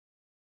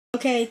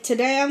Okay,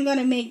 today I'm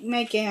gonna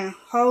making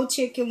whole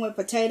chicken with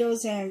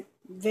potatoes and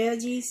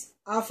veggies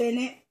off in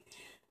it.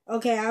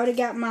 Okay, I already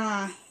got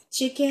my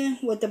chicken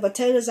with the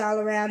potatoes all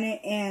around it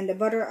and the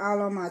butter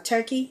all on my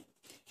turkey.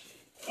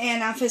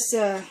 And I'm just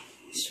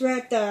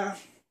shred the.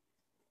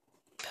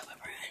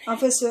 I'm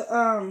just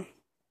I'm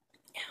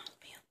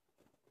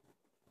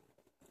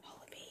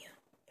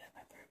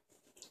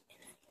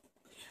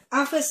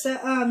just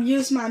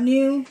use my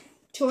new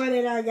toy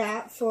that I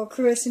got for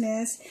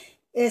Christmas.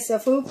 It's a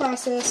food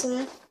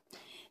processor.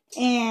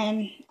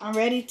 And I'm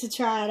ready to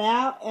try it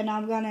out. And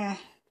I'm going to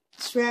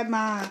shred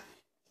my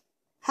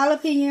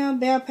jalapeno,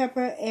 bell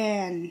pepper,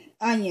 and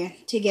onion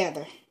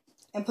together.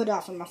 And put it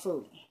off in my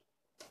food.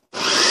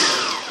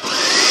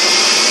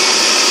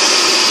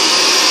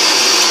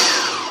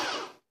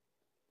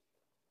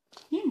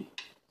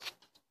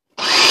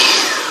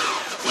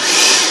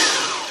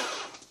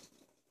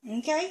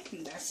 Okay,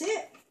 that's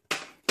it.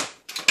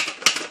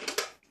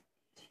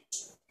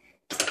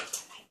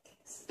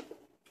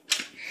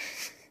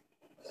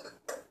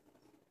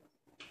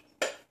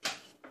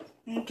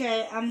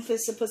 Okay, I'm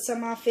just to put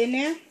some off in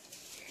there.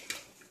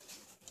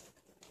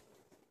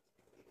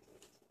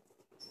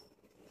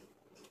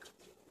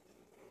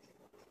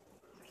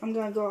 I'm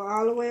going to go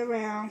all the way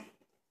around.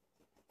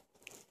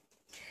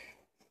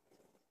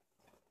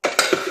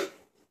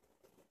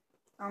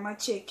 On my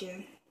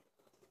chicken.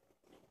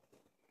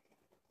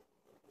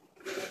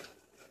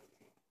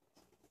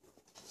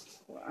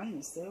 Well, I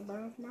can still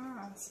burn my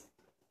eyes.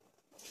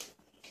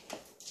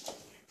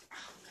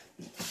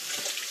 Do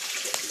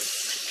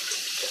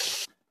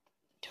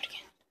it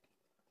again.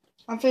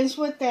 I'm finished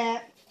with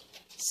that.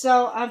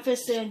 So I'm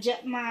just to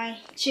inject my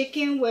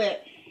chicken with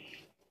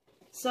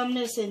some of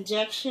this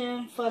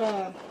injection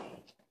for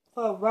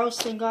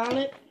roasting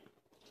garlic.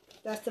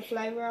 That's the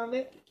flavor of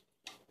it.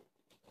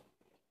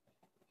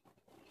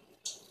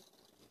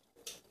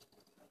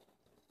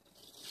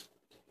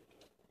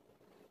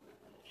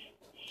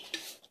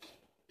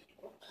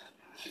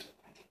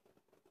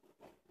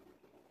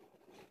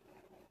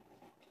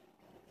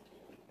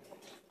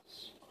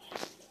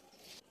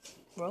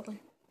 Rolling.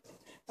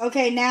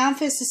 Okay, now I'm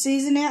fixing to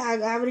season it.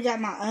 I already got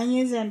my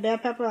onions and bell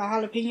pepper and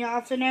jalapeno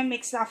off in there,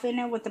 mixed off in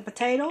there with the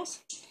potatoes.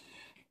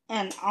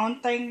 And on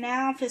thing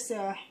now, I'm fixing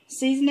to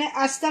season it.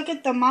 I stuck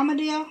it the mama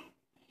deal,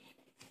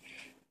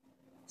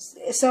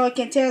 so it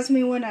can tells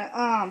me when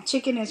the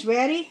chicken is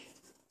ready.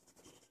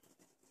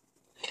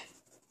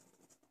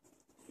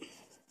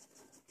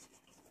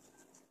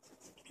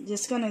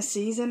 Just gonna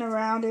season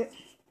around it.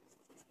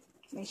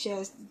 Make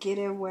sure it's get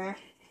everywhere.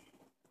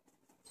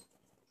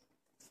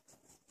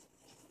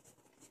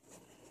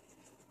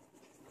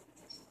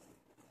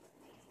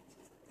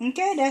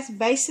 Okay, that's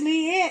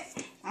basically it.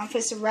 I'm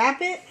going to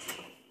wrap it.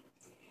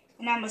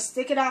 And I'm going to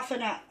stick it off in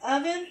the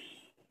oven.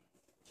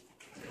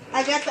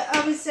 I got the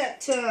oven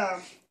set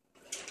to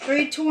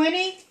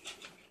 320.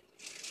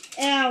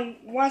 And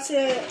once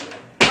I'm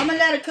going to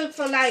let it cook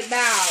for like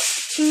about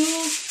 2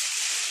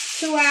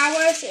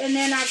 hours. And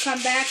then I'll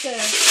come back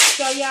and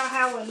show y'all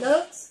how it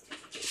looks.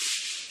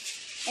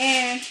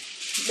 And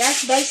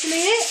that's basically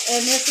it.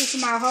 And this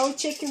is my whole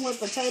chicken with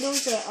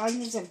potatoes and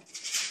onions and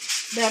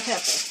bell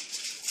pepper.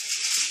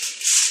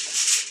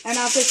 And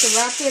I'll just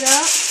wrap it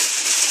up.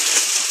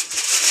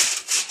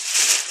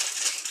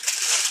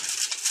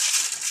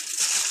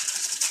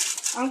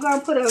 I'm going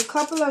to put a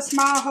couple of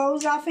small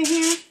holes off in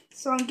here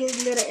so I'm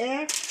getting a little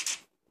air.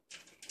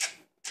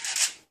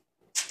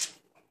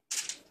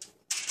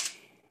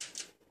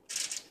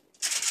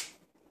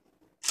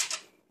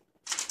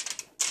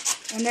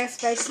 And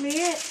that's basically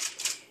it.